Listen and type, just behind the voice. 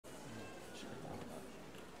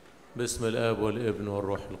باسم الآب والابن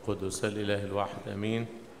والروح القدس الإله الواحد أمين.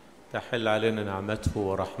 تحل علينا نعمته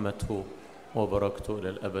ورحمته وبركته إلى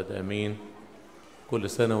الأبد أمين. كل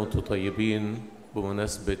سنة وأنتم طيبين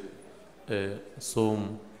بمناسبة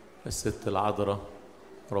صوم الست العذراء.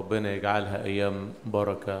 ربنا يجعلها أيام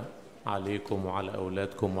بركة عليكم وعلى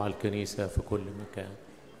أولادكم وعلى الكنيسة في كل مكان.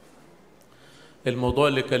 الموضوع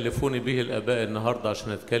اللي كلفوني به الآباء النهاردة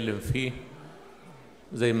عشان أتكلم فيه،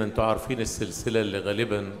 زي ما انتم عارفين السلسلة اللي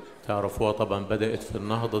غالبا تعرفوها طبعا بدأت في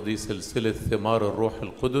النهضة، دي سلسلة ثمار الروح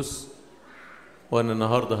القدس، وأنا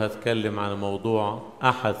النهاردة هتكلم عن موضوع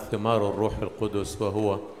أحد ثمار الروح القدس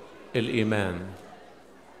وهو الإيمان.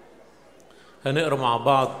 هنقرأ مع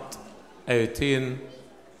بعض آيتين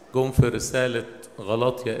جم في رسالة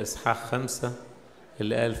غلاطيا إصحاح 5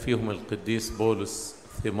 اللي قال فيهم القديس بولس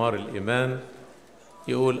ثمار الإيمان.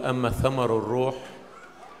 يقول: أما ثمر الروح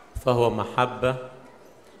فهو محبة،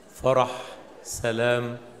 فرح،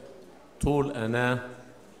 سلام، طول أناة،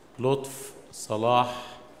 لطف،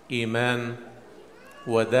 صلاح، إيمان،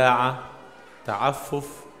 وداعة،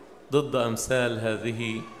 تعفف. ضد أمثال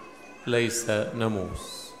هذه ليس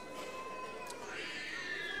ناموس.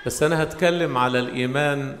 بس أنا هتكلم على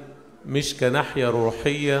الإيمان مش كناحية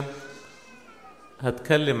روحية،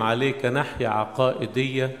 هتكلم عليه كناحية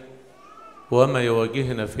عقائدية وما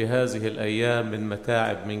يواجهنا في هذه الأيام من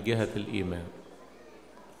متاعب من جهة الإيمان.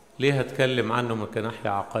 ليه هتكلم عنه من كناحية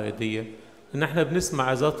عقائدية؟ إن احنا بنسمع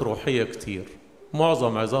عظات روحية كتير،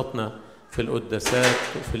 معظم عظاتنا في القداسات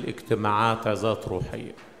وفي الاجتماعات عظات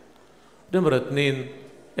روحية. نمرة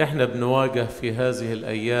 2، احنا بنواجه في هذه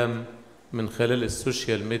الأيام من خلال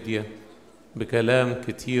السوشيال ميديا بكلام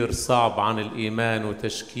كتير صعب عن الإيمان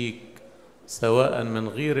وتشكيك، سواء من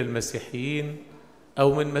غير المسيحيين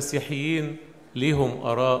أو من مسيحيين ليهم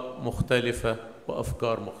آراء مختلفة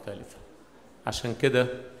وأفكار مختلفة. عشان كده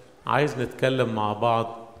عايز نتكلم مع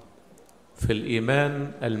بعض في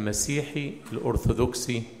الإيمان المسيحي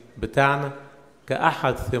الأرثوذكسي بتاعنا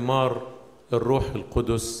كأحد ثمار الروح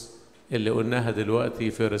القدس اللي قلناها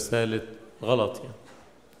دلوقتي في رسالة غلاطيا.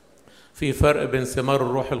 في فرق بين ثمار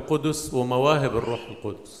الروح القدس ومواهب الروح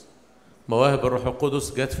القدس. مواهب الروح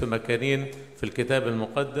القدس جت في مكانين في الكتاب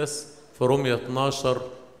المقدس، في رومية 12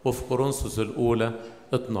 وفي كورنثوس الأولى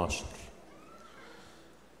 12.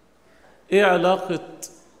 إيه علاقة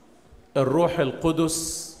الروح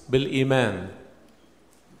القدس بالإيمان؟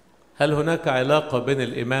 هل هناك علاقة بين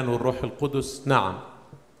الإيمان والروح القدس؟ نعم.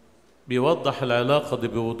 بيوضح العلاقة دي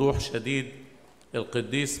بوضوح شديد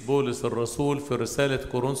القديس بولس الرسول في رسالة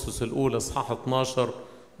كورنثوس الأولى إصحاح 12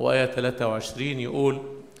 وآية 23. يقول: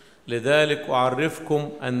 لذلك أعرفكم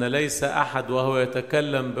أن ليس أحد وهو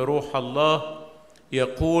يتكلم بروح الله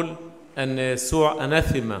يقول أن يسوع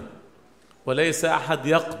أناثما، وليس أحد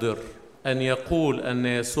يقدر أن يقول أن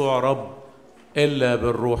يسوع رب إلا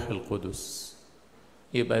بالروح القدس.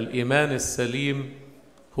 يبقى الإيمان السليم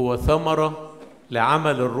هو ثمرة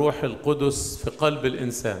لعمل الروح القدس في قلب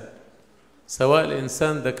الإنسان، سواء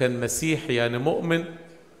الإنسان ده كان مسيحي يعني مؤمن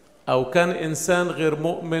أو كان إنسان غير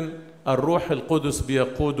مؤمن، الروح القدس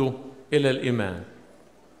بيقوده إلى الإيمان.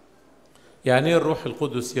 يعني إيه الروح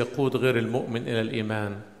القدس يقود غير المؤمن إلى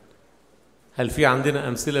الإيمان؟ هل في عندنا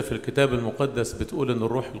أمثلة في الكتاب المقدس بتقول أن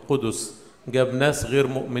الروح القدس جاب ناس غير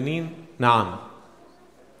مؤمنين؟ نعم.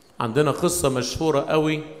 عندنا قصة مشهورة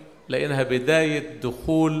قوي لأنها بداية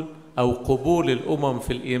دخول أو قبول الأمم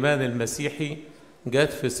في الإيمان المسيحي،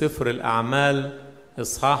 جت في سفر الأعمال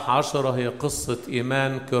إصحاح 10. هي قصة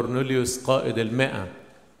إيمان كورنيليوس قائد 100.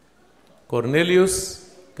 كورنيليوس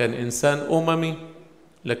كان إنسان أممي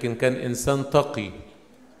لكن كان إنسان تقي،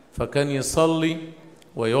 فكان يصلي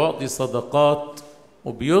ويعطي صدقات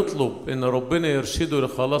وبيطلب إن ربنا يرشده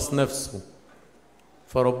لخلاص نفسه.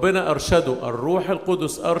 فربنا أرشده، الروح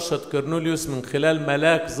القدس أرشد كورنيليوس من خلال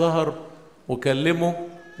ملاك ظهر وكلمه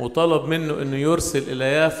وطلب منه إنه يرسل إلى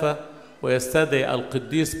يافا ويستدعي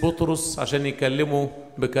القديس بطرس عشان يكلمه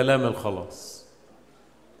بكلام الخلاص.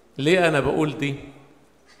 ليه أنا بقول دي؟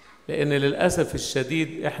 لأن للأسف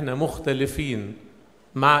الشديد إحنا مختلفين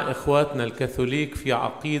مع إخواتنا الكاثوليك في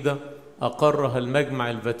عقيدة أقرها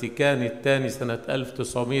المجمع الفاتيكاني الثاني سنة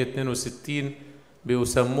 1962،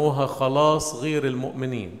 بيسموها خلاص غير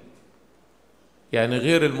المؤمنين. يعني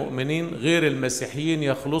غير المؤمنين غير المسيحيين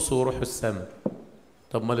يخلصوا ويروحوا السماء.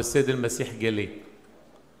 طب ما السيد المسيح جه ليه؟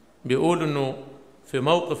 بيقول إنه في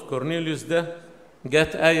موقف كورنيليوس ده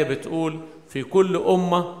جات آية بتقول: في كل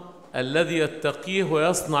أمة الذي يتقيه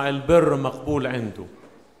ويصنع البر مقبول عنده.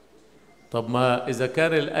 طب ما إذا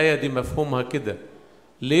كان الآية دي مفهومها كده،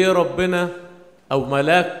 ليه ربنا أو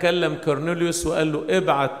ملاك كلم كورنيليوس وقال له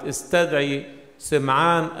ابعت استدعي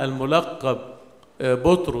سمعان الملقب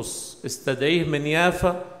بطرس استدعيه من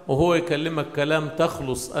يافا وهو يكلمك كلام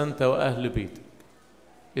تخلص أنت وأهل بيتك.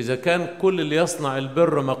 إذا كان كل اللي يصنع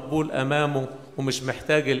البر مقبول أمامه ومش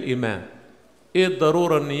محتاج الإيمان، إيه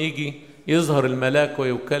الضرورة أن يجي يظهر الملاك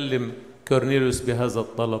ويكلم كورنيليوس بهذا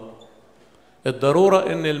الطلب؟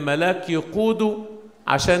 الضرورة أن الملاك يقوده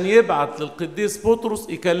عشان يبعت للقديس بطرس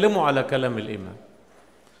يكلمه على كلام الإيمان.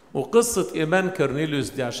 وقصة إيمان كورنيليوس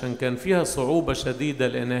دي عشان كان فيها صعوبة شديدة،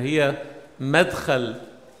 لأن هي مدخل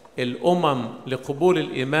الأمم لقبول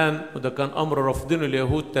الإيمان، وده كان أمر رفضينه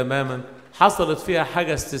اليهود تماما. حصلت فيها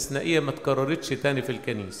حاجة استثنائية ما تكررتش تاني في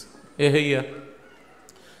الكنيسة. إيه هي؟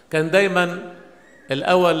 كان دايما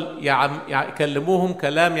الأول يكلموهم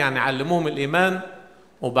كلام، يعني يعلموهم الإيمان،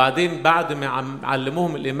 وبعدين بعد ما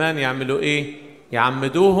يعلموهم الإيمان يعملوا إيه؟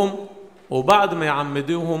 يعمدوهم، وبعد ما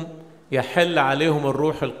يعمدوهم يحل عليهم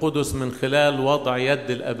الروح القدس من خلال وضع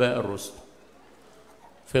يد الآباء الرسل.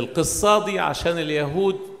 في القصة دي عشان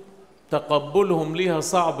اليهود تقبلهم ليها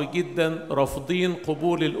صعب جدا، رافضين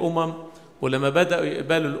قبول الأمم، ولما بدأوا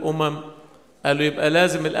يقبلوا الأمم قالوا يبقى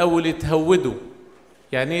لازم الأول يتهودوا.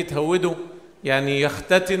 يعني يتهودوا؟ يعني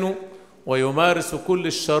يختتنوا ويمارسوا كل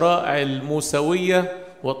الشرائع الموسوية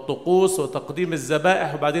والطقوس وتقديم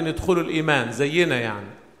الذبائح، وبعدين يدخلوا الإيمان زينا يعني.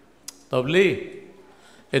 طب ليه؟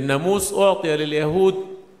 الناموس أعطي لليهود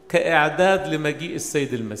كإعداد لمجيء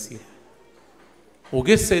السيد المسيح،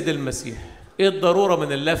 وجه السيد المسيح. إيه الضرورة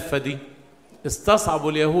من اللفة دي؟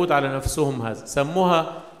 استصعبوا اليهود على نفسهم هذا،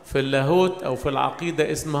 سموها في اللاهوت أو في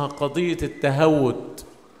العقيدة اسمها قضية التهود،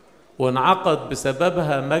 وانعقد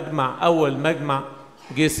بسببها مجمع، أول مجمع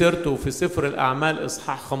جه سيرته في سفر الأعمال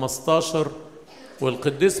إصحاح 15.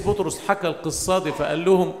 والقديس بطرس حكى القصة دي فقال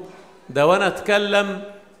لهم ده وأنا أتكلم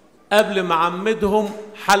قبل ما عمدهم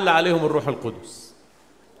حل عليهم الروح القدس.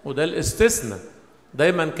 وده الاستثناء،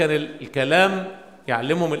 دايما كان الكلام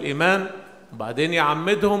يعلمهم الإيمان وبعدين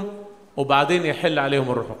يعمدهم وبعدين يحل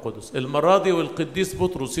عليهم الروح القدس. المرة دي والقديس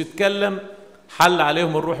بطرس يتكلم حل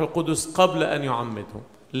عليهم الروح القدس قبل أن يعمدهم.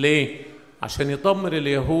 ليه؟ عشان يطمن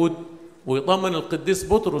اليهود ويطمن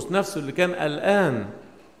القديس بطرس نفسه اللي كان قلقان.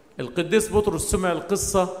 القديس بطرس سمع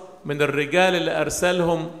القصة من الرجال اللي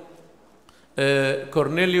أرسلهم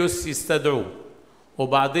كورنيليوس يستدعوه،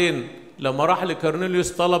 وبعدين لما راح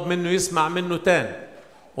لكورنيليوس طلب منه يسمع منه تاني،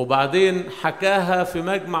 وبعدين حكاها في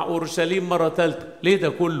مجمع أورشليم مرة ثالثة. ليه ده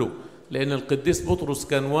كله؟ لأن القديس بطرس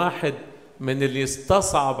كان واحد من اللي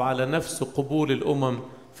يستصعب على نفسه قبول الأمم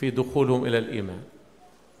في دخولهم إلى الإيمان.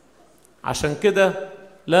 عشان كده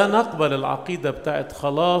لا نقبل العقيدة بتاعت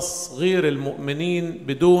خلاص غير المؤمنين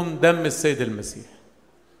بدون دم السيد المسيح.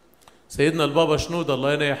 سيدنا البابا شنودة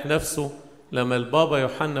الله ينيح نفسه لما البابا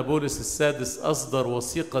يوحنا بولس السادس أصدر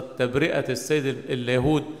وثيقة تبرئة السيد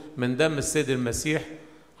اليهود من دم السيد المسيح،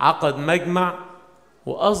 عقد مجمع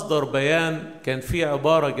وأصدر بيان كان فيه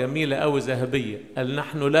عبارة جميلة أو ذهبية، قال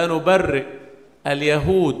نحن لا نبرئ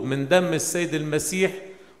اليهود من دم السيد المسيح،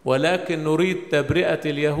 ولكن نريد تبرئة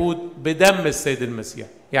اليهود بدم السيد المسيح.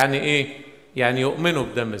 يعني إيه؟ يعني يؤمنوا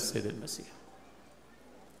بدم السيد المسيح.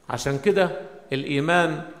 عشان كده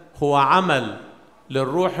الإيمان هو عمل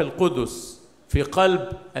للروح القدس في قلب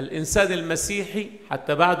الإنسان المسيحي،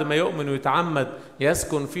 حتى بعد ما يؤمن ويتعمد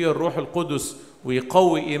يسكن فيه الروح القدس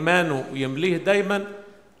ويقوي إيمانه ويمليه دايما،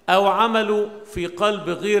 أو عمله في قلب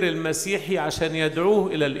غير المسيحي عشان يدعوه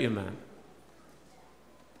إلى الإيمان.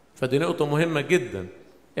 فدي نقطة مهمة جدا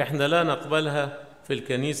إحنا لا نقبلها في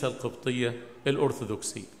الكنيسة القبطية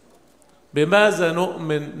الأرثوذكسية. بماذا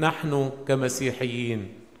نؤمن نحن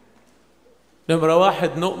كمسيحيين؟ نمرة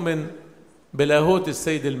واحد، نؤمن بلاهوت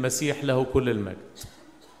السيد المسيح له كل المجد.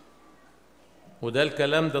 وده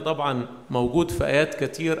الكلام ده طبعا موجود في آيات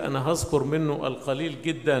كتير، أنا هذكر منه القليل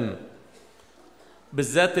جدا،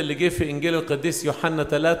 بالذات اللي جه في إنجيل القديس يوحنا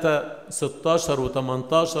 3 16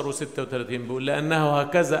 و18 و36 بيقول لأنه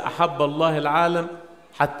هكذا أحب الله العالم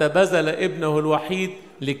حتى بذل ابنه الوحيد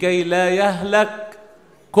لكي لا يهلك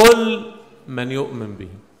كل من يؤمن به.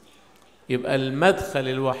 يبقى المدخل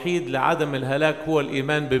الوحيد لعدم الهلاك هو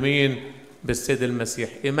الإيمان بمين؟ بالسيد المسيح.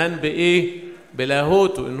 إيمان بإيه؟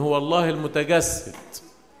 بلاهوته، إن هو الله المتجسد.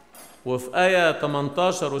 وفي آية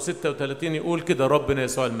 18 و36 يقول كده ربنا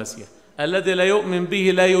يسوع المسيح الذي لا يؤمن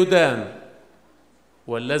به لا يدان،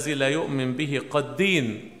 والذي لا يؤمن به قد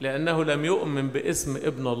دين لأنه لم يؤمن باسم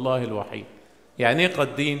ابن الله الوحيد. يعني إيه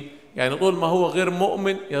قد دين؟ يعني طول ما هو غير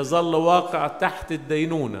مؤمن يظل واقع تحت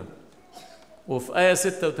الدينونة. وفي آية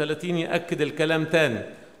 36 يأكد الكلام تاني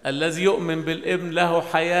الذي يؤمن بالابن له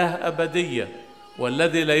حياة أبدية،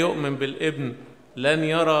 والذي لا يؤمن بالابن لن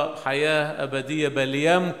يرى حياة أبدية بل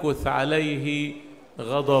يمكث عليه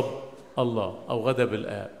غضب الله أو غضب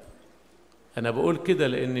الآب. أنا بقول كده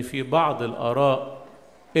لأن في بعض الآراء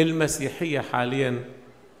المسيحية حاليا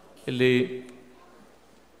اللي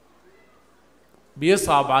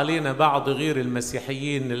بيصعب علينا بعض غير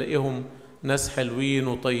المسيحيين نلاقيهم ناس حلوين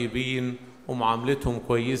وطيبين ومعاملتهم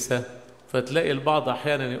كويسة، فتلاقي البعض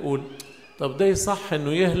أحيانا يقول طب ده يصح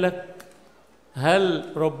إنه يهلك؟ هل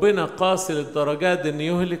ربنا قاسي للدرجات إنه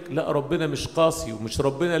يهلك؟ لا، ربنا مش قاسي، ومش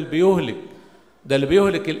ربنا اللي بيهلك، ده اللي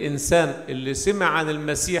بيهلك الإنسان اللي سمع عن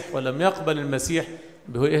المسيح ولم يقبل المسيح،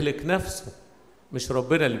 بيهلك نفسه، مش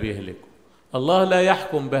ربنا اللي بيهلكه. الله لا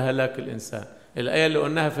يحكم بهلاك الإنسان. الآية اللي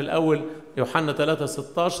قلناها في الأول يوحنا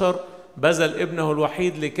 3:16 بذل ابنه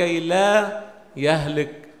الوحيد لكي لا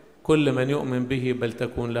يهلك كل من يؤمن به بل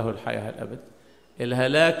تكون له الحياة الأبدية.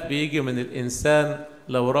 الهلاك بيجي من الإنسان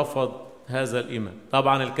لو رفض هذا الإيمان.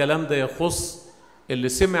 طبعا الكلام ده يخص اللي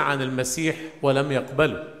سمع عن المسيح ولم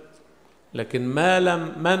يقبله، لكن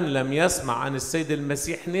من لم يسمع عن السيد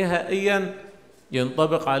المسيح نهائيا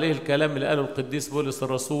ينطبق عليه الكلام اللي قاله القديس بولس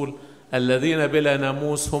الرسول: الذين بلا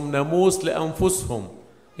ناموس هم ناموس لأنفسهم،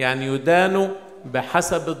 يعني يدانوا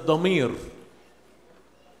بحسب الضمير.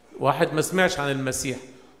 واحد ما سمعش عن المسيح،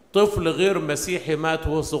 طفل غير مسيحي مات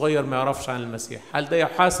وهو صغير ما يعرفش عن المسيح، هل ده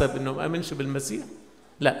يحاسب انه ما امنش بالمسيح؟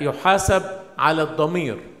 لا، يحاسب على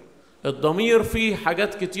الضمير. الضمير فيه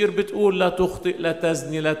حاجات كتير بتقول لا تخطئ، لا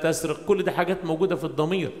تزني، لا تسرق، كل دي حاجات موجودة في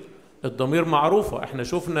الضمير. الضمير معروفة، احنا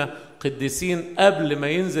شفنا قديسين قبل ما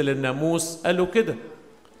ينزل الناموس قالوا كده.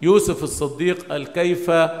 يوسف الصديق قال كيف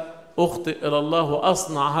أخطئ إلى الله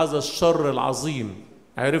وأصنع هذا الشر العظيم،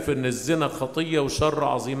 عرف ان الزنا خطية وشر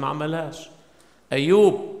عظيم ما عملهاش.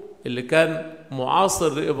 أيوب اللي كان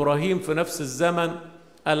معاصر لإبراهيم في نفس الزمن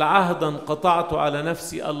قال عهدا قطعت على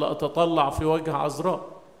نفسي ألا أتطلع في وجه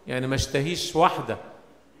عذراء، يعني ما اشتهيش واحدة،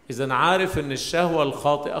 إذن عارف ان الشهوة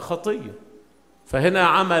الخاطئة خطية. فهنا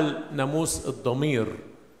عمل ناموس الضمير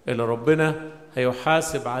اللي ربنا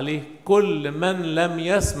هيحاسب عليه كل من لم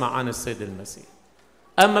يسمع عن السيد المسيح.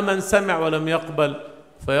 أما من سمع ولم يقبل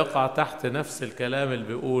فيقع تحت نفس الكلام اللي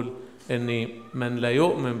بيقول إن من لا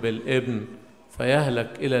يؤمن بالابن فيهلك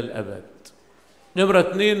إلى الأبد. نمرة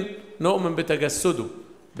 2، نؤمن بتجسده،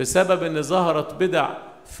 بسبب أن ظهرت بدع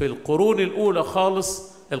في القرون الأولى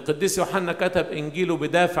خالص. القديس يوحنا كتب إنجيله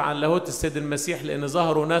بدافع عن لاهوت السيد المسيح، لأن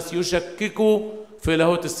ظهروا ناس يشككوا في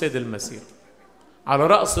لاهوت السيد المسيح. على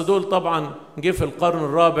رأس دول طبعا جه في القرن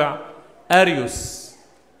الرابع أريوس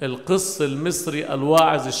القس المصري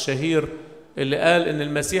الواعظ الشهير اللي قال إن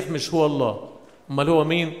المسيح مش هو الله، أمال هو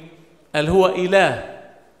مين؟ قال هو إله.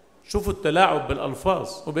 شوفوا التلاعب بالألفاظ،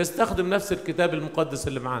 وبيستخدم نفس الكتاب المقدس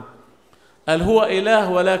اللي معانا. قال هو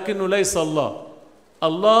إله ولكنه ليس الله.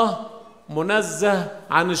 الله منزه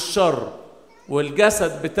عن الشر،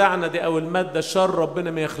 والجسد بتاعنا دي أو المادة الشر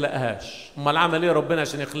ربنا ما يخلقهاش. أمال عمل إيه ربنا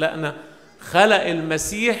عشان يخلقنا؟ خلق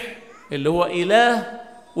المسيح اللي هو إله،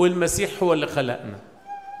 والمسيح هو اللي خلقنا.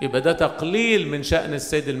 يبقى ده تقليل من شأن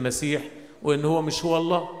السيد المسيح وإن هو مش هو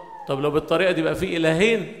الله. طب لو بالطريقة دي بقى في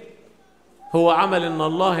إلهين. هو عمل إن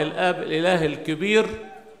الله الآب الإله الكبير،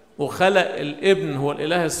 وخلق الابن هو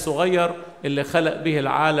الإله الصغير اللي خلق به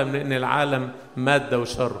العالم، لأن العالم مادة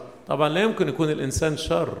وشر. طبعا لا يمكن يكون الإنسان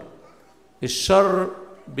شر، الشر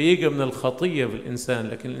بيجي من الخطية في الإنسان،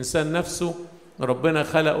 لكن الإنسان نفسه ربنا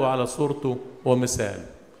خلقه على صورته ومثاله.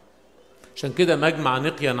 عشان كده مجمع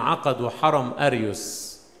نقيا انعقد وحرم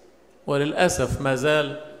أريوس، وللأسف ما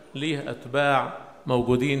زال ليه أتباع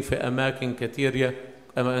موجودين في أماكن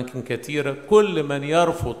كثيرة. كل من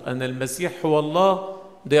يرفض أن المسيح هو الله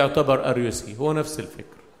ده يعتبر أريوسي، هو نفس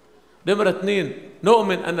الفكر. نمرة 2،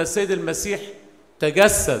 نؤمن أن السيد المسيح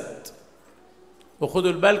تجسد.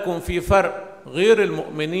 وخدوا بالكم في فرق، غير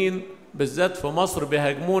المؤمنين بالذات في مصر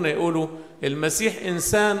بيهاجمونا يقولوا المسيح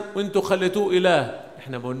إنسان وانتوا خليتوه إله.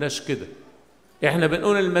 احنا ما قلناش كده، احنا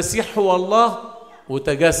بنقول المسيح هو الله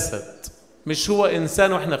وتجسد، مش هو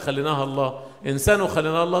إنسان واحنا خليناها الله. إنسان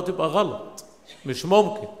وخليناها الله تبقى غلط، مش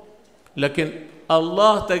ممكن. لكن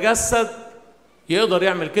الله تجسد، يقدر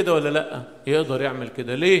يعمل كده ولا لا؟ يقدر يعمل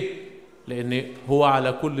كده. ليه؟ لأن هو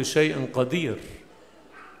على كل شيء قدير.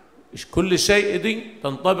 كل شيء دي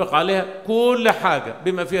تنطبق عليها كل حاجة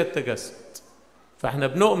بما فيها التجسد، فاحنا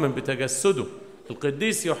بنؤمن بتجسده.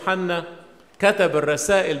 القديس يوحنا كتب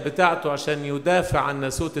الرسائل بتاعته عشان يدافع عن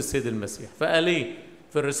ناسوت السيد المسيح، فقال ايه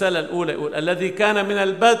في الرسالة الأولى؟ يقول الذي كان من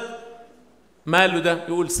البدء، ماله ده؟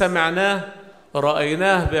 يقول سمعناه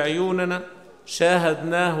رأيناه بعيوننا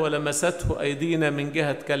شاهدناه ولمسته أيدينا من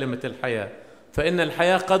جهة كلمة الحياة، فإن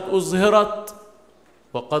الحياة قد أظهرت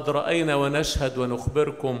وقد رأينا ونشهد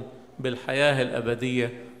ونخبركم بالحياة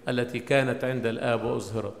الأبدية التي كانت عند الآب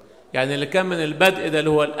وأظهرت. يعني اللي كان من البدء ده اللي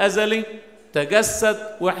هو الأزلي تجسد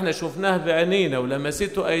واحنا شفناه بعينينا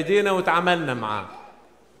ولمسته ايدينا واتعاملنا معاه.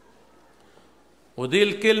 ودي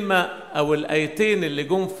الكلمة أو الآيتين اللي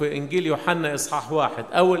جم في إنجيل يوحنا إصحاح 1.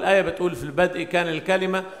 أول آية بتقول في البدء كان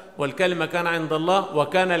الكلمة والكلمة كان عند الله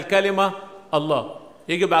وكان الكلمة الله.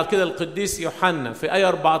 يجي بعد كده القديس يوحنا في آية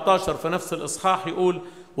 14 في نفس الإصحاح يقول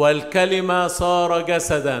والكلمة صار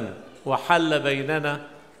جسدا وحل بيننا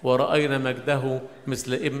ورأينا مجده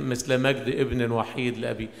مثل مجد ابن وحيد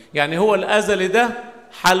لأبيه. يعني هو الأزلي ده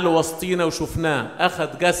حل وسطينا وشفناه،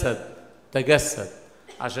 أخذ جسد، تجسد.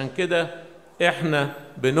 عشان كده احنا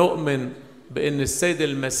بنؤمن بأن السيد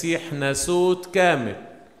المسيح ناسوت كامل،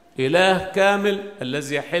 إله كامل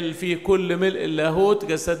الذي يحل فيه كل ملء اللاهوت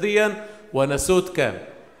جسديا وناسوت كامل.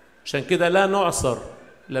 عشان كده لا نعصر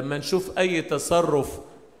لما نشوف أي تصرف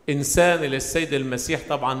إنساني للسيد المسيح،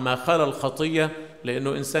 طبعا ما خلا الخطية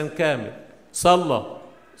لأنه إنسان كامل. صلى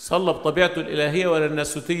بطبيعته الإلهية ولا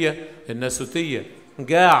الناسوتية؟ الناسوتية.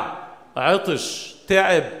 جاع، عطش،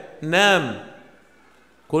 تعب، نام،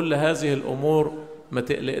 كل هذه الأمور ما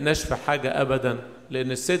تقلقناش في حاجة أبدا،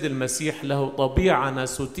 لأن السيد المسيح له طبيعة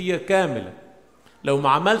ناسوتية كاملة. لو ما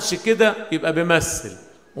عملش كده يبقى بيمثل.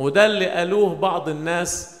 وده اللي قالوه بعض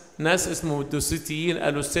الناس، ناس اسمه الدوسيتيين،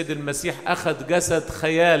 قالوا السيد المسيح أخذ جسد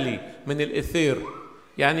خيالي من الإثير،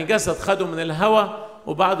 يعني جسد خده من الهوى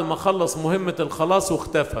وبعد ما خلص مهمة الخلاص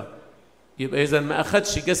واختفى. يبقى إذا ما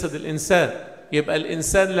أخدش جسد الإنسان، يبقى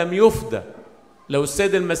الإنسان لم يفدى. لو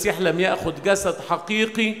السيد المسيح لم يأخذ جسد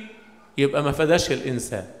حقيقي يبقى ما فداش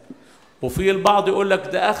الإنسان. وفي البعض يقول لك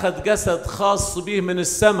ده أخذ جسد خاص به من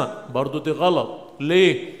السماء، برضو دي غلط.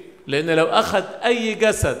 ليه؟ لأن لو أخذ أي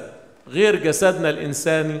جسد غير جسدنا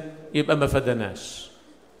الإنساني يبقى ما فدناش.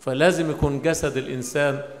 فلازم يكون جسد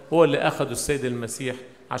الإنسان هو اللي أخذه السيد المسيح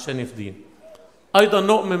عشان يفدينا. أيضا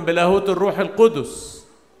نؤمن بلاهوت الروح القدس.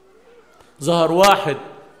 ظهر واحد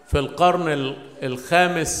في القرن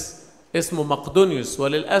الخامس اسمه مقدونيوس،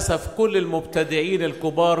 وللأسف كل المبتدعين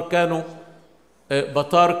الكبار كانوا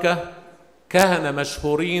بطاركة، كهنة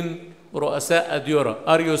مشهورين، رؤساء أديرة.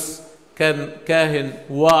 أريوس كان كاهن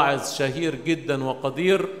واعظ شهير جدا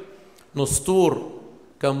وقدير. نسطور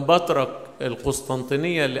كان بطرك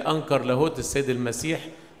القسطنطينية اللي أنكر لاهوت السيد المسيح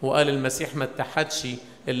وقال المسيح ما اتحدش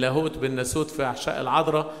اللاهوت بالناسوت في أحشاء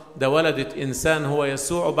العذراء، ده ولدت إنسان هو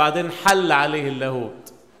يسوع وبعدين حل عليه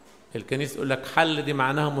اللاهوت. الكنيسة يقول لك حل دي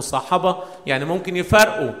معناها مصاحبة، يعني ممكن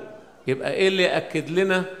يفرقوا. يبقى إيه اللي يأكد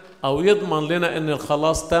لنا أو يضمن لنا أن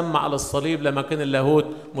الخلاص تم على الصليب لما كان اللاهوت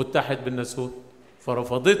متحد بالناسوت؟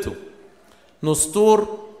 فرفضته.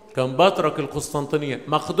 نسطور كان بطرك القسطنطينية.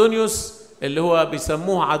 مقدونيوس اللي هو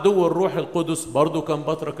بيسموه عدو الروح القدس برضو كان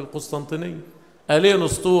بطرك القسطنطينية. قال ايه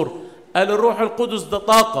نسطور؟ قال الروح القدس ده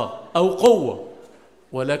طاقة أو قوة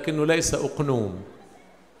ولكنه ليس أقنوم.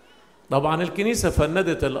 طبعا الكنيسة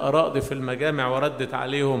فندت الآراء دي في المجامع وردت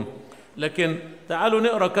عليهم، لكن تعالوا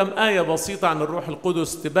نقرأ كم آية بسيطة عن الروح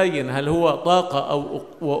القدس تبين هل هو طاقة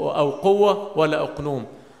أو قوة ولا أقنوم.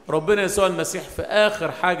 ربنا يسوع المسيح في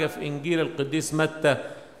آخر حاجة في إنجيل القديس متى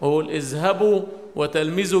وقول اذهبوا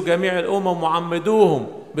وتلمذوا جميع الأمم وعمدوهم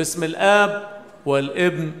باسم الآب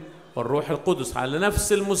والابن والروح القدس، على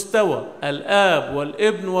نفس المستوى الآب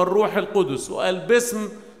والابن والروح القدس، وقال باسم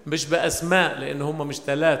مش بأسماء لأن هم مش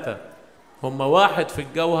ثلاثة، هم واحد في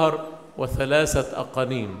الجوهر وثلاثة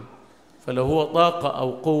أقانيم. فلو هو طاقة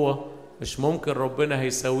أو قوة مش ممكن ربنا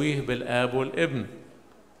هيسويه بالآب والابن.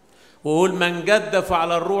 وقول من جدف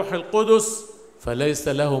على الروح القدس فليس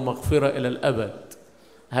له مغفرة إلى الأبد.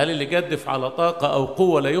 هل اللي جدف على طاقة أو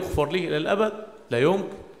قوة لا يغفر له إلى الأبد؟ لا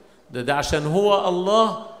يمكن. ده عشان هو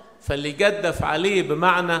الله، فاللي جدف عليه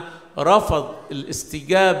بمعنى رفض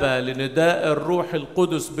الاستجابة لنداء الروح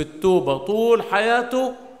القدس بالتوبة طول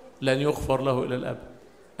حياته لن يغفر له إلى الأبد.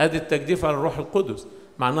 هذا التجديف على الروح القدس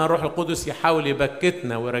معناه الروح القدس يحاول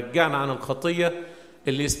يبكتنا ويرجعنا عن الخطية.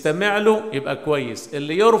 اللي يستمع له يبقى كويس،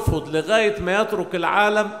 اللي يرفض لغاية ما يترك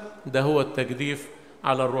العالم ده هو التجديف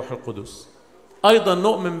على الروح القدس. أيضا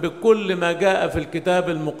نؤمن بكل ما جاء في الكتاب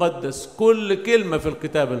المقدس، كل كلمة في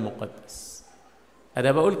الكتاب المقدس.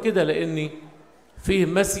 أنا بقول كده لأني فيه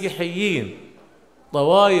مسيحيين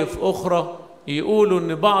طوائف أخرى يقولوا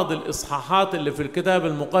أن بعض الإصحاحات اللي في الكتاب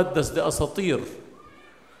المقدس دي أساطير.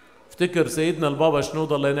 افتكر سيدنا البابا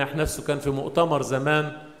شنودة الله ينيح نفسه كان في مؤتمر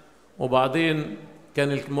زمان، وبعدين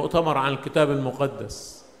كان المؤتمر عن الكتاب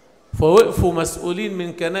المقدس، فوقفوا مسؤولين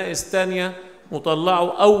من كنائس تانية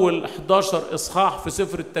وطلعوا أول 11 إصحاح في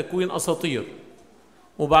سفر التكوين أساطير،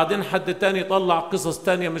 وبعدين حد تاني طلع قصص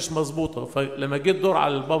تانية مش مظبوطة. فلما جيت دور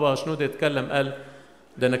على البابا شنودة يتكلم قال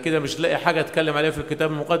ده أنا كده مش لاقي حاجة أتكلم عليها في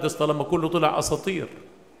الكتاب المقدس طالما كله طلع أساطير.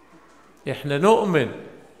 إحنا نؤمن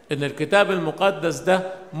إن الكتاب المقدس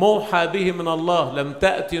ده موحى به من الله، لم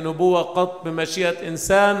تأتي نبوة قط بمشيئة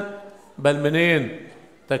إنسان، بل منين؟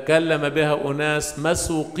 تكلم بها أناس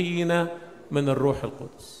مسوقين من الروح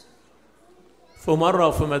القدس. في مرة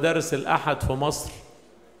في مدارس الأحد في مصر،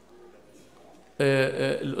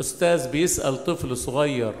 الأستاذ بيسأل طفل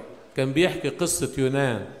صغير كان بيحكي قصة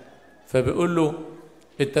يونان، فبيقول له: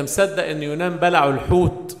 أنت مصدق أن يونان بلعوا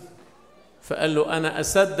الحوت؟ فقال له: أنا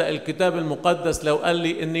أصدق الكتاب المقدس لو قال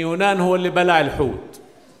لي أن يونان هو اللي بلع الحوت.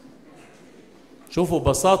 شوفوا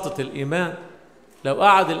بساطة الإيمان. لو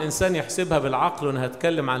قعد الإنسان يحسبها بالعقل وأنا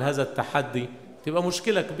هتكلم عن هذا التحدي تبقى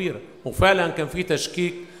مشكلة كبيرة. وفعلا كان في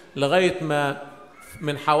تشكيك لغاية ما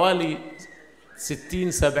من حوالي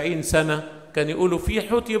 60-70 سنة كان يقولوا في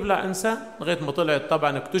حوت يبلع إنسان، لغاية ما طلعت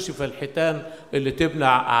طبعا اكتشف الحيتان اللي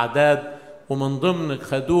تبلع أعداد، ومن ضمن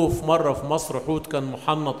خدوه في مرة في مصر حوت كان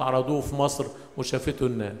محنط، عرضوه في مصر وشافته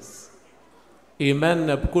الناس.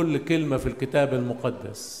 إيماننا بكل كلمة في الكتاب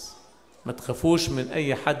المقدس، ما تخافوش من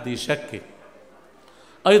أي حد يشكك.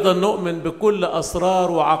 أيضا نؤمن بكل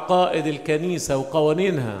أسرار وعقائد الكنيسة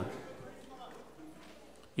وقوانينها.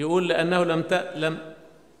 يقول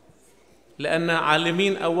لأن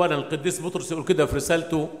عالمين أولا، القديس بطرس يقول كده في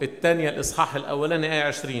رسالته الثانية الإصحاح الأولاني آية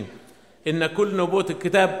 20: إن كل نبوة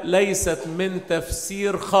الكتاب ليست من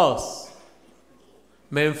تفسير خاص.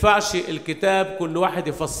 ما ينفعش الكتاب كل واحد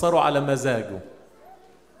يفسره على مزاجه.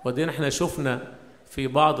 ودين احنا شفنا في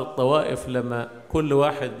بعض الطوائف لما كل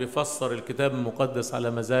واحد بيفسر الكتاب المقدس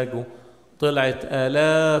على مزاجه طلعت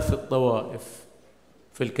آلاف الطوائف.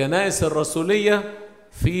 في الكنائس الرسولية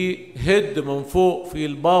في هد من فوق، في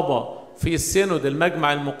البابا، في السينود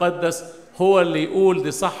المجمع المقدس هو اللي يقول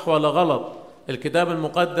دي صح ولا غلط. الكتاب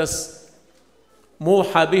المقدس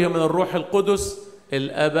موحى به من الروح القدس،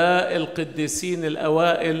 الآباء القديسين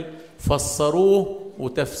الأوائل فسروه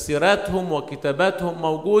وتفسيراتهم وكتاباتهم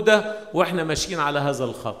موجودة، وإحنا ماشيين على هذا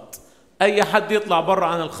الخط. أي حد يطلع بره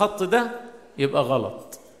عن الخط ده يبقى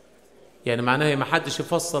غلط. يعني معناه ما حدش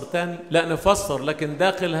يفسر تاني؟ لا، نفسر لكن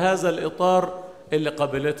داخل هذا الإطار اللي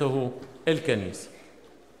قبلته الكنيسة.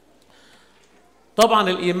 طبعا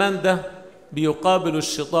الإيمان ده بيقابل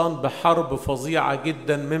الشيطان بحرب فظيعة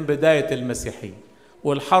جدا من بداية المسيحية،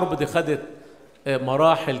 والحرب دي خدت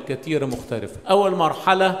مراحل كثيرة مختلفة. أول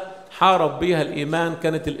مرحلة حارب بيها الإيمان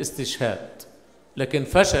كانت الاستشهاد، لكن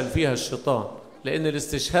فشل فيها الشيطان، لأن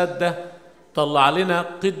الاستشهاد ده طلع لنا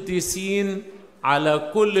قديسين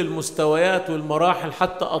على كل المستويات والمراحل،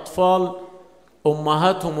 حتى أطفال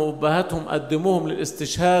أمهاتهم وأبهاتهم قدموهم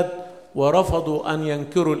للاستشهاد ورفضوا أن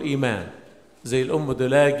ينكروا الإيمان، زي الأم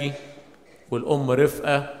دلاجي والأم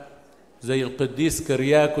رفقة، زي القديس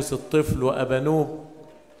كرياكوس الطفل وأبانوب.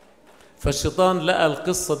 فالشيطان لقى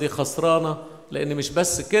القصة دي خسرانة، لأن مش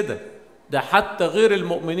بس كده، ده حتى غير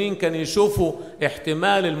المؤمنين كان يشوفوا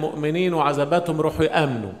احتمال المؤمنين وعذاباتهم يروحوا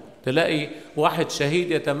يأمنوا. تلاقي واحد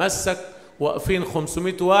شهيد يتمسك، واقفين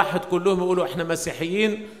 500 واحد كلهم يقولوا احنا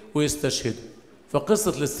مسيحيين ويستشهدوا.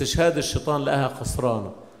 فقصة الاستشهاد الشيطان لقاها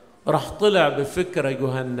خسرانة، راح طلع بفكرة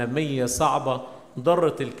جهنمية صعبة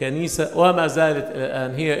ضرت الكنيسة وما زالت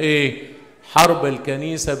الآن. هي ايه؟ حرب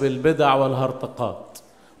الكنيسة بالبدع والهرطقات.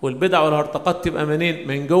 والبدع والهرطقات تبقى منين؟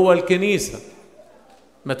 من جوه الكنيسة،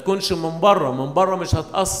 ما تكونش من بره. من بره مش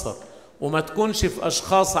هتأثر، وما تكونش في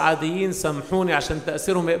أشخاص عاديين، سامحوني عشان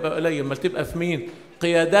تأثيرهم يبقى قليل، ما تبقى في مين؟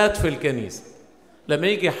 قيادات في الكنيسة. لما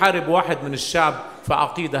يجي يحارب واحد من الشعب في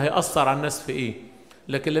عقيدة هيأثر على الناس في ايه؟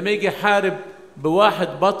 لكن لما يجي يحارب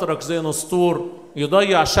بواحد بطرك زي نسطور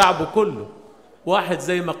يضيع شعبه كله، واحد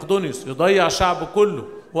زي مقدونيوس يضيع شعبه كله،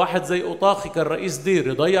 واحد زي أوطاخي كان رئيس دير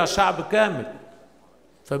يضيع شعب كامل.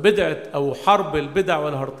 فبدعة أو حرب البدع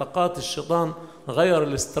والهرطقات الشيطان غير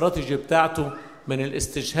الاستراتيجي بتاعته من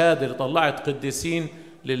الاستشهاد اللي طلعت قديسين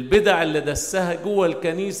للبدع اللي دسها جوه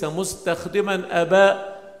الكنيسة، مستخدما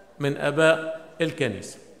آباء من آباء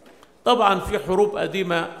الكنيسة. طبعا في حروب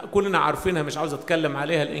قديمة كلنا عارفينها، مش عاوز أتكلم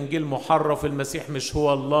عليها. الإنجيل محرف، المسيح مش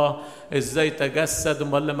هو الله، إزاي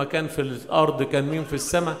تجسد، ولا ما كان في الأرض كان مين في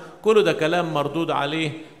السماء، كله ده كلام مردود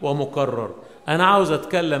عليه ومكرر. أنا عاوز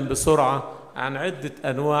أتكلم بسرعة عن عدة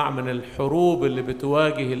أنواع من الحروب اللي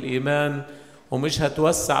بتواجه الإيمان، ومش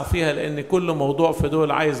هتوسع فيها لأن كل موضوع في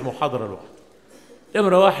دول عايز محاضرة لوحده.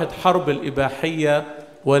 نمرة واحد، حرب الإباحية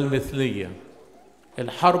والمثلية،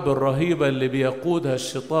 الحرب الرهيبة اللي بيقودها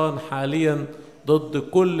الشيطان حاليا ضد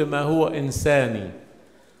كل ما هو إنساني.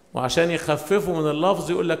 وعشان يخففوا من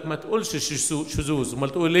اللفظ يقول لك ما تقولش شذوذ، ما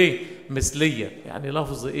تقول ايه؟ مثلية. يعني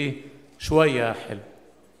لفظ ايه؟ شوية حلو.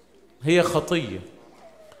 هي خطية،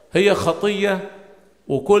 هي خطية،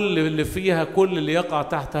 وكل اللي فيها، كل اللي يقع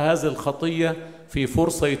تحت هذه الخطية في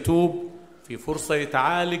فرصة يتوب في فرصة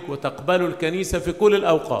يتعالج وتقبله الكنيسة في كل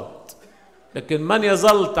الأوقات. لكن من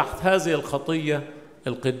يظل تحت هذه الخطية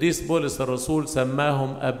القديس بولس الرسول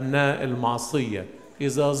سماهم أبناء المعصية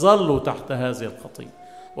إذا ظلوا تحت هذه الخطية.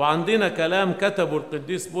 وعندنا كلام كتبه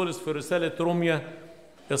القديس بولس في رسالة روميا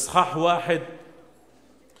إصحاح 1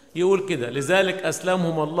 يقول كده: لذلك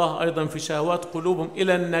أسلمهم الله أيضا في شهوات قلوبهم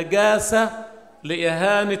إلى النجاسة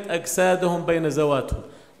لإهانة أجسادهم بين ذواتهم.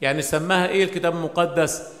 يعني سماها إيه الكتاب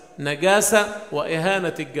المقدس؟ نجاسة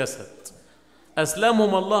وإهانة الجسد.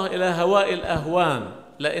 أسلمهم الله إلى هواء الأهوان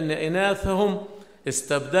لأن إناثهم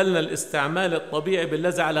استبدلنا الاستعمال الطبيعي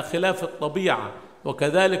بالذي على خلاف الطبيعة،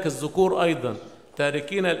 وكذلك الذكور أيضا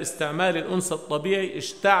تاركين الاستعمال الأنثى الطبيعي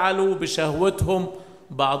اشتعلوا بشهوتهم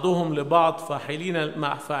بعضهم لبعض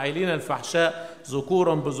فاعلين الفحشاء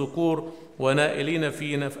ذكورا بذكور ونائلين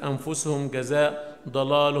في أنفسهم جزاء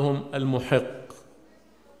ضلالهم المحق.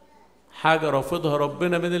 حاجة رافضها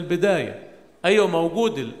ربنا من البداية. أيوة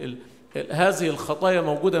موجود هذه الخطايا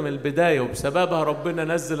موجودة من البداية، وبسببها ربنا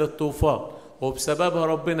نزل الطوفان، وبسببها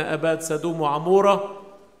ربنا أباد سدوم وعمورة.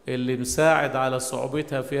 اللي مساعد على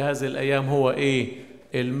صعوبتها في هذه الأيام هو إيه؟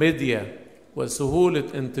 الميديا وسهولة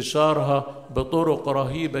انتشارها بطرق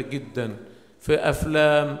رهيبة جدا، في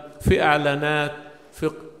أفلام، في إعلانات،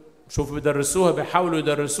 شوف بيحاولوا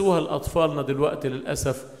يدرسوها لأطفالنا دلوقتي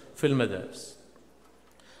للأسف في المدارس.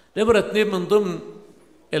 نمرة 2 من ضمن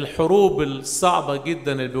الحروب الصعبة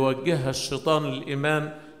جدا اللي بيوجهها الشيطان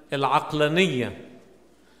للإيمان العقلانية.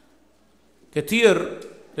 كتير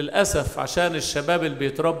للأسف عشان الشباب اللي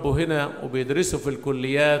بيتربوا هنا وبيدرسوا في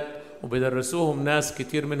الكليات وبيدرسوهم ناس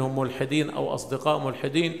كتير منهم ملحدين أو أصدقاء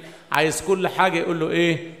ملحدين، عايز كل حاجة يقول له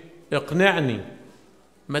إيه؟ اقنعني،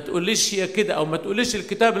 ما تقوليش هي كده، أو ما تقوليش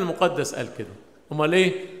الكتاب المقدس قال كده. أمال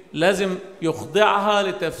إيه؟ لازم يخضعها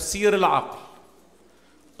لتفسير العقل.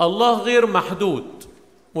 الله غير محدود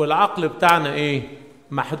والعقل بتاعنا إيه؟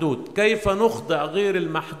 محدود. كيف نخضع غير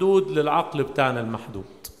المحدود للعقل بتاعنا المحدود؟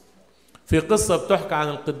 في قصة بتحكي عن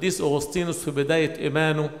القديس أغسطينوس في بداية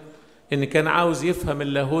إيمانه، إن كان عاوز يفهم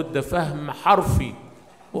اللاهوت ده فهم حرفي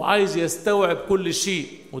وعايز يستوعب كل شيء،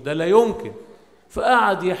 وده لا يمكن.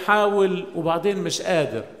 فقعد يحاول وبعدين مش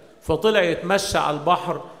قادر، فطلع يتمشى على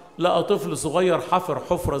البحر، لقى طفل صغير حفر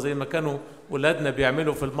حفرة زي ما كانوا ولادنا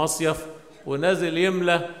بيعملوا في المصيف، ونازل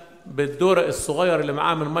يملى بالدورق الصغير اللي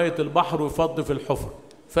معاه من مية البحر ويفضي في الحفرة.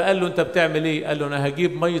 فقال له: أنت بتعمل إيه؟ قال له: أنا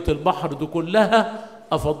هجيب مية البحر دي كلها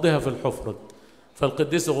أفضيها في الحفرة.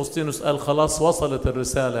 فالقديس أغسطينوس قال: خلاص وصلت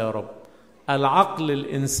الرسالة يا رب. العقل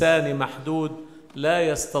الإنساني محدود، لا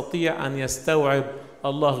يستطيع أن يستوعب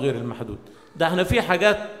الله غير المحدود. ده احنا في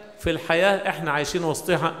حاجات في الحياة احنا عايشين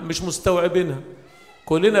وسطها مش مستوعبينها.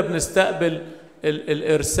 كلنا بنستقبل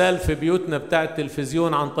الإرسال في بيوتنا بتاع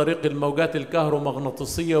التلفزيون عن طريق الموجات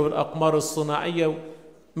الكهرومغناطيسية والأقمار الصناعية.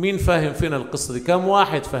 مين فاهم فينا القصة دي؟ كم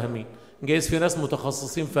واحد فاهمين؟ جايز في ناس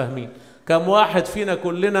متخصصين فاهمين. كم واحد فينا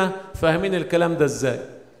كلنا فاهمين الكلام ده ازاي؟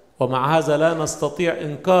 ومع هذا لا نستطيع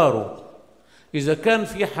إنكاره. إذا كان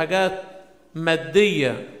في حاجات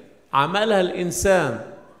مادية عملها الإنسان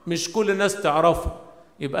مش كل الناس تعرفها،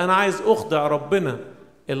 يبقى أنا عايز أخضع ربنا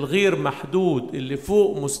الغير محدود اللي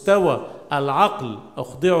فوق مستوى العقل،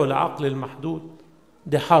 أخضعه لعقل المحدود.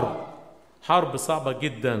 دي حرب صعبة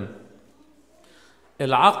جدا.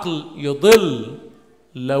 العقل يضل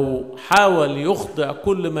لو حاول يخضع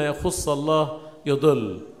كل ما يخص الله،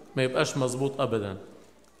 يضل، ما يبقاش مظبوط أبدا.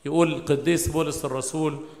 يقول القديس بولس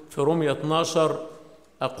الرسول في روميا 12: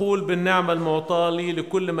 أقول بالنعمة المعطاة لي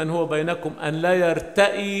لكل من هو بينكم أن لا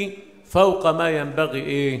يرتئي فوق ما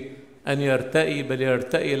ينبغي أن يرتئي، بل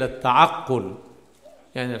يرتئي للتعقل.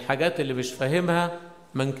 يعني الحاجات اللي مش فاهمها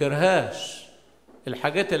ما نكرهاش،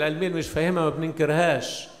 الحاجات العلمية اللي مش فاهمها ما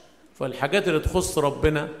بننكرهاش. فالحاجات اللي تخص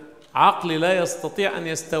ربنا عقلي لا يستطيع أن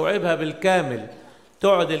يستوعبها بالكامل.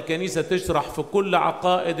 تقعد الكنيسة تشرح في كل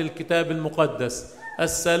عقائد الكتاب المقدس،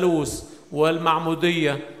 الثالوث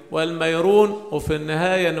والمعمودية والميرون، وفي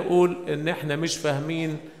النهاية نقول إن إحنا مش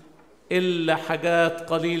فاهمين إلا حاجات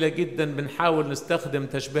قليلة جدا. بنحاول نستخدم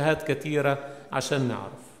تشبيهات كثيرة عشان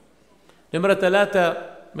نعرف. نمرة 3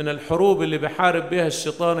 من الحروب اللي بيحارب بها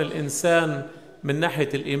الشيطان الإنسان من ناحية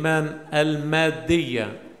الإيمان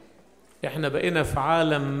المادية. إحنا بقينا في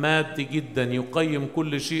عالم مادي جدا يقيم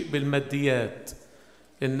كل شيء بالماديات.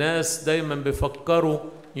 الناس دايما بيفكروا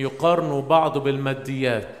يقارنوا بعض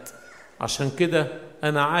بالماديات. عشان كده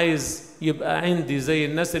أنا عايز يبقى عندي زي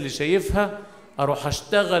الناس اللي شايفها، أروح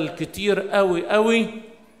أشتغل كتير قوي قوي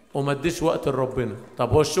وما اديش وقت لربنا.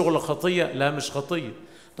 طب هو الشغل خطية؟ لا مش خطية.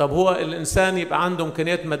 طب هو الإنسان يبقى عنده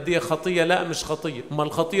إمكانيات مادية خطية؟ لا مش خطية. أما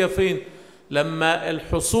الخطية فين؟ لما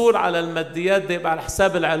الحصول على الماديات ده يبقى على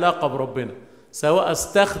حساب العلاقة بربنا. سواء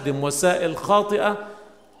استخدم وسائل خاطئة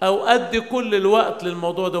أو أدي كل الوقت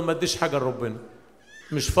للموضوع ده وما أديش حاجة لربنا.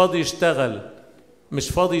 مش فاضي يشتغل، مش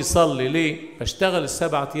فاضي يصلي. ليه؟ أشتغل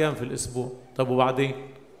 7 أيام في الأسبوع. طب وبعدين؟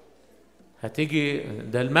 هتيجي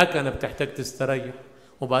ده المكنة بتحتاج تستريح.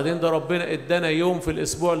 وبعدين ده ربنا ادانا يوم في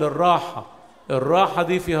الأسبوع للراحة. الراحة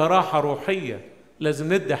دي فيها راحة روحية،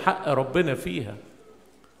 لازم ندي حق ربنا فيها.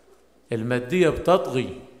 المادية بتطغي.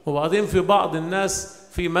 وبعدين في بعض الناس،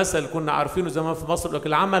 في مثل كنا عارفينه زمان في مصر، لك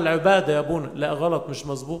العمل عبادة يا بونا. لا، غلط، مش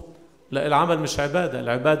مظبوط. لا، العمل مش عبادة،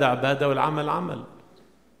 العبادة عبادة والعمل عمل.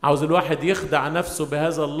 عاوز الواحد يخدع نفسه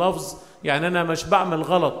بهذا اللفظ، يعني أنا مش بعمل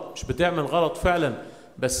غلط، مش بتعمل غلط فعلا،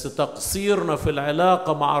 بس تقصيرنا في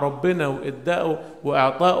العلاقة مع ربنا وإداؤه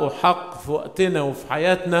وإعطائه حق في وقتنا وفي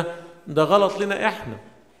حياتنا، ده غلط لنا إحنا،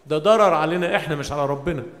 ده ضرر علينا إحنا مش على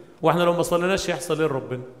ربنا. وإحنا لو ما صليناش يحصل إيه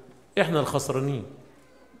لربنا؟ إحنا الخسرانين.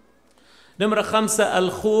 نمرة 5،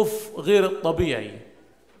 الخوف غير الطبيعي.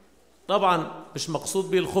 طبعا مش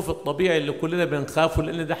مقصود به الخوف الطبيعي اللي كلنا بنخافه،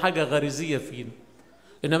 لأن ده حاجة غريزية فينا.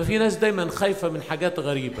 إنما في ناس دايما خايفة من حاجات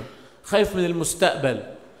غريبة، خايف من المستقبل،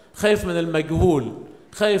 خايف من المجهول،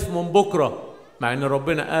 خايف من بكرة، مع إن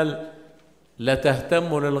ربنا قال لا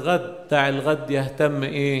تهتموا للغد، دع الغد يهتم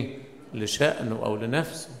إيه؟ لشأنه أو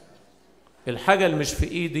لنفسه. الحاجة اللي مش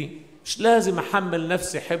في إيدي مش لازم أحمل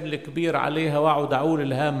نفسي حمل كبير عليها وأقعد أعول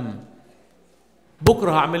الهم.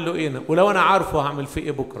 بكرة هعمل له إيه؟ ولو أنا عارفه هعمل فيه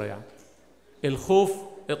إيه بكرة يعني. الخوف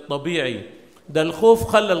الطبيعي ده، الخوف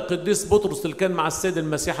خلى القديس بطرس اللي كان مع السيد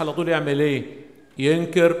المسيح على طول يعمل إيه؟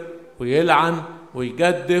 ينكر ويلعن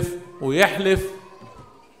ويجدف ويحلف.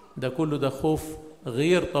 ده كله ده خوف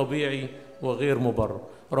غير طبيعي وغير مبرر.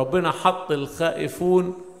 ربنا حط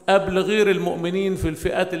الخائفون قبل غير المؤمنين في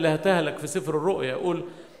الفئات اللي هتهلك في سفر الرؤيا. يقول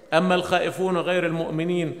أما الخائفون غير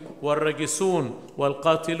المؤمنين والرجسون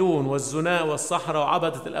والقاتلون والزنا والسحرة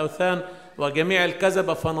وعبدة الأوثان وجميع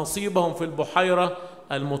الكذبة فنصيبهم في البحيرة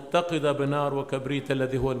المتقدة بنار وكبريت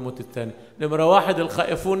الذي هو الموت الثاني. نمرة 1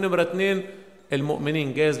 الخائفون، نمرة 2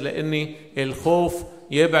 المؤمنين. جايز لأن الخوف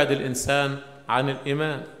يبعد الإنسان عن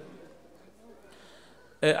الإيمان.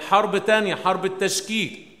 حرب تانية، حرب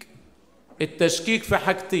التشكيك. التشكيك في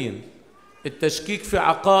حاجتين: التشكيك في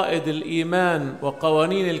عقائد الإيمان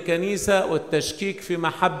وقوانين الكنيسة، والتشكيك في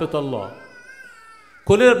محبة الله.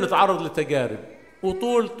 كلنا بنتعرض لتجارب،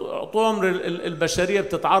 وطول عمر البشرية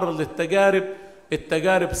بتتعرض للتجارب.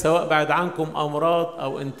 التجارب سواء بعد عنكم أمراض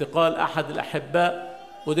أو انتقال أحد الأحباء،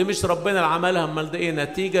 ودي مش ربنا اللي عملها، امال ده ايه؟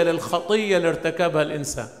 نتيجة للخطية اللي ارتكبها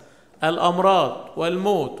الإنسان. الأمراض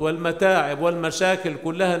والموت والمتاعب والمشاكل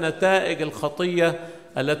كلها نتائج الخطية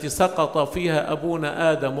التي سقط فيها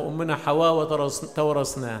أبونا آدم وأمنا حواء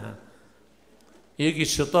وتورثناها. يجي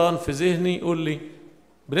الشيطان في ذهني يقول لي،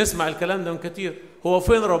 بنسمع الكلام ده من كتير، هو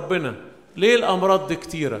فين ربنا؟ ليه الأمراض دي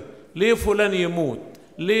كتيرة؟ ليه فلان يموت؟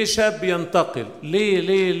 ليه شاب ينتقل؟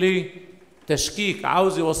 ليه؟ تشكيك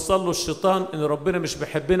عاوز يوصل له الشيطان ان ربنا مش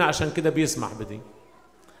بيحبنا عشان كده بيسمح بدي.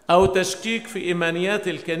 او تشكيك في ايمانيات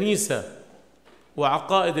الكنيسة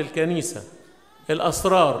وعقائد الكنيسة.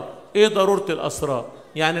 الاسرار، ايه ضرورة الاسرار؟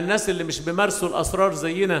 يعني الناس اللي مش بيمارسوا الاسرار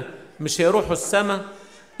زينا مش هيروحوا السماء؟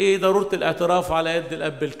 ايه ضرورة الاعتراف على يد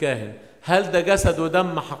الاب الكاهن؟ هل ده جسد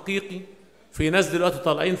ودم حقيقي؟ في ناس دلوقتي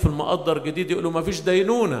طالعين في المقدر جديد يقولوا ما فيش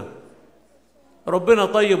دينونة، ربنا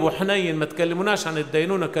طيب وحنين، ما تكلموناش عن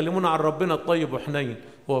الدينونة، كلمونا عن ربنا الطيب وحنين.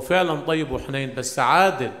 هو فعلا طيب وحنين بس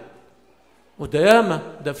عادل. وده ياما،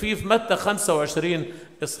 ده في متى 25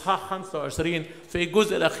 إصحاح 25 في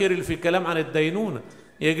الجزء الأخير اللي في الكلام عن الدينونة،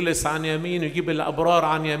 يجلس عن يمينه، يجيب الأبرار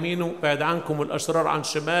عن يمينه، بعد عنكم الأشرار عن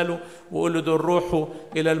شماله، ويقول له دول روحوا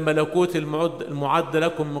إلى الملكوت المعد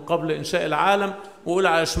لكم من قبل إنشاء العالم، ويقول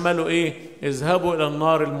على شماله إيه؟ اذهبوا إلى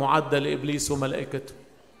النار المعدة لإبليس وملائكته.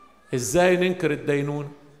 إزاي ننكر الدينونة؟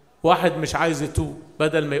 واحد مش عايز يتوب،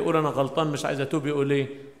 بدل ما يقول أنا غلطان مش عايز أتوب يقول إيه؟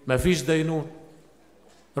 مفيش دينونة.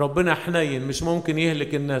 ربنا حنين، مش ممكن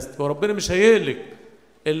يهلك الناس، وربنا مش هيهلك.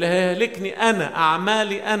 اللي هيهلكني أنا،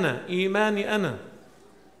 أعمالي أنا، إيماني أنا.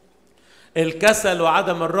 الكسل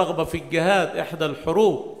وعدم الرغبة في الجهاد إحدى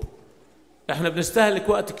الحروب. احنا بنستهلك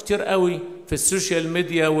وقت كتير قوي في السوشيال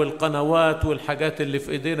ميديا والقنوات والحاجات اللي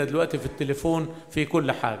في ايدينا دلوقتي في التليفون في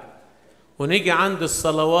كل حاجة، ونيجي عند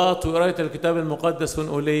الصلوات وقراية الكتاب المقدس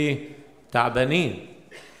ونقول ايه؟ تعبانين.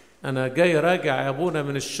 انا جاي راجع يا ابونا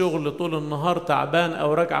من الشغل طول النهار تعبان،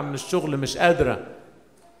 او راجعة من الشغل مش قادرة،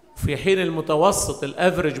 في حين المتوسط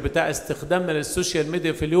الافريج بتاع استخدامنا للسوشيال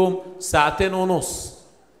ميديا في اليوم 2.5 ساعة.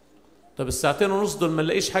 طب 2.5 ساعة دول ما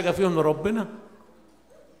نلاقيش حاجة فيهم لربنا؟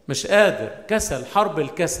 مش قادر. كسل، حرب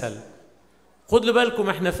الكسل. خد بالكم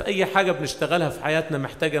احنا في اي حاجة بنشتغلها في حياتنا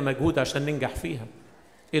محتاجة مجهود عشان ننجح فيها.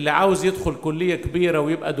 اللي عاوز يدخل كلية كبيرة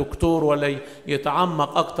ويبقى دكتور ولا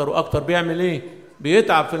يتعمق أكتر وأكتر بيعمل إيه؟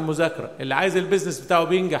 بيتعب في المذاكرة. اللي عايز البيزنس بتاعه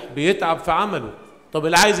بينجح بيتعب في عمله. طب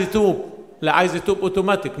اللي عايز يتوب، لا عايز يتوب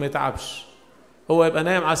أوتوماتيك ما يتعبش. هو يبقى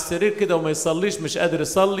نايم على السرير كده وما يصليش، مش قادر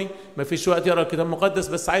يصلي، ما فيش وقت يقرأ الكتاب المقدس،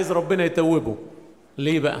 بس عايز ربنا يتوبه.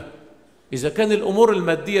 ليه بقى؟ إذا كان الأمور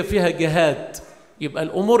المادية فيها جهاد، يبقى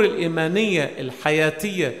الأمور الإيمانية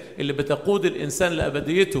الحياتية اللي بتقود الإنسان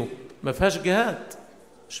لأبديته ما فيهاش جهاد.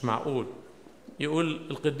 مش معقول. يقول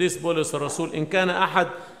القديس بولس الرسول: إن كان أحد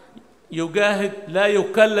يجاهد لا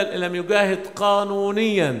يكلل إن لم يجاهد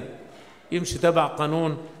قانونيا، يمشي تبع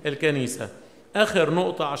قانون الكنيسة. آخر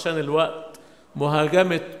نقطة عشان الوقت: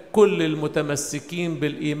 مهاجمة كل المتمسكين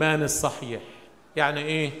بالإيمان الصحيح. يعني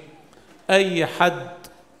إيه؟ أي حد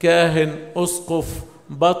كاهن، أسقف،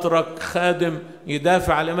 بطرك، خادم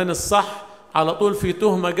يدافع عن الإيمان الصح على طول في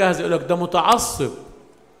تهمة جاهزة، يقول لك ده متعصب،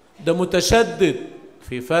 ده متشدد.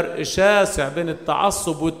 في فرق شاسع بين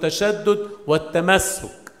التعصب والتشدد والتمسك.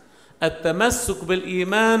 التمسك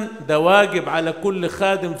بالإيمان ده واجب على كل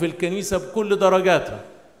خادم في الكنيسة بكل درجاتها.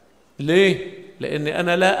 ليه؟ لأن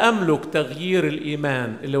أنا لا أملك تغيير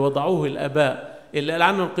الإيمان اللي وضعوه الآباء، اللي قال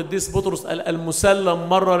عنه القديس بطرس: قال المسلم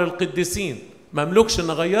مرة للقديسين. ما أملكش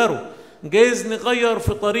نغيره. جايز نغير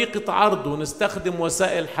في طريقة عرضه ونستخدم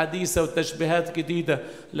وسائل حديثة وتشبيهات جديدة،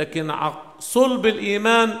 لكن صلب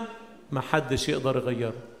الإيمان ما حدش يقدر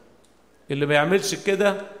يغيره. اللي ما يعملش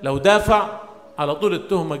كده لو دافع على طول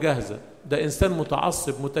التهمة جاهزة، ده إنسان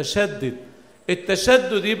متعصب متشدد.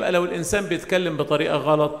 التشدد يبقى لو الإنسان بيتكلم بطريقة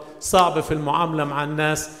غلط، صعب في المعاملة مع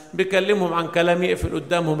الناس، بيكلمهم عن كلام يقفل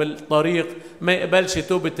قدامهم الطريق، ما يقبلش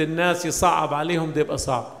توبة الناس، يصعب عليهم، ده يبقى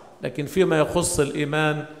صعب. لكن فيما يخص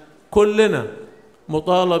الإيمان كلنا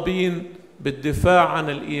مطالبين بالدفاع عن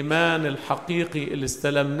الإيمان الحقيقي اللي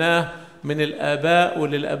استلمناه من الآباء،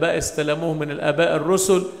 واللي الآباء استلموه من الآباء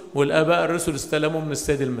الرسل، والآباء الرسل استلموه من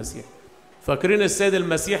السيد المسيح. فاكرين السيد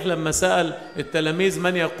المسيح لما سأل التلاميذ: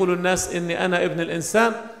 من يقول الناس إني أنا ابن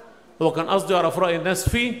الإنسان؟ هو كان قصده يعرف رأي الناس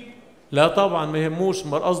فيه؟ لا طبعا، ما يهموش.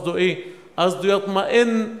 ما قصده إيه؟ قصده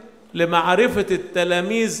يطمئن لمعرفة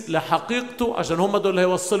التلاميذ لحقيقته، عشان هم دول اللي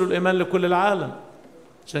هيوصلوا الإيمان لكل العالم.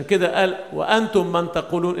 عشان كده قال: وأنتم من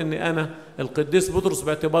تقولون إني أنا. القديس بطرس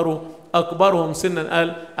باعتباره أكبرهم سنا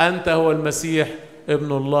قال: أنت هو المسيح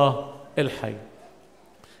ابن الله الحي.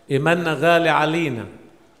 إيماننا غالي علينا،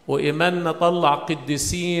 وإيماننا طلع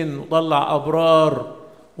قديسين وطلع أبرار،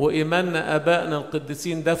 وإيماننا أبائنا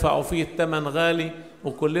القديسين دفعوا فيه الثمن غالي،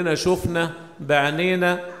 وكلنا شفنا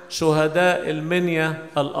بعينينا شهداء المنيا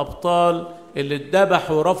الأبطال اللي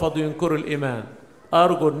اتذبحوا ورفضوا ينكروا الإيمان.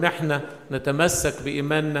 أرجو إن احنا نتمسك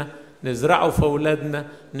بإيماننا، نزرعه في أولادنا،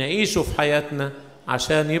 نعيشه في حياتنا،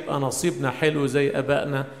 عشان يبقى نصيبنا حلو زي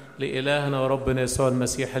أبائنا. لإلهنا وربنا يسوع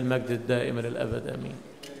المسيح المجد الدائم للأبد آمين.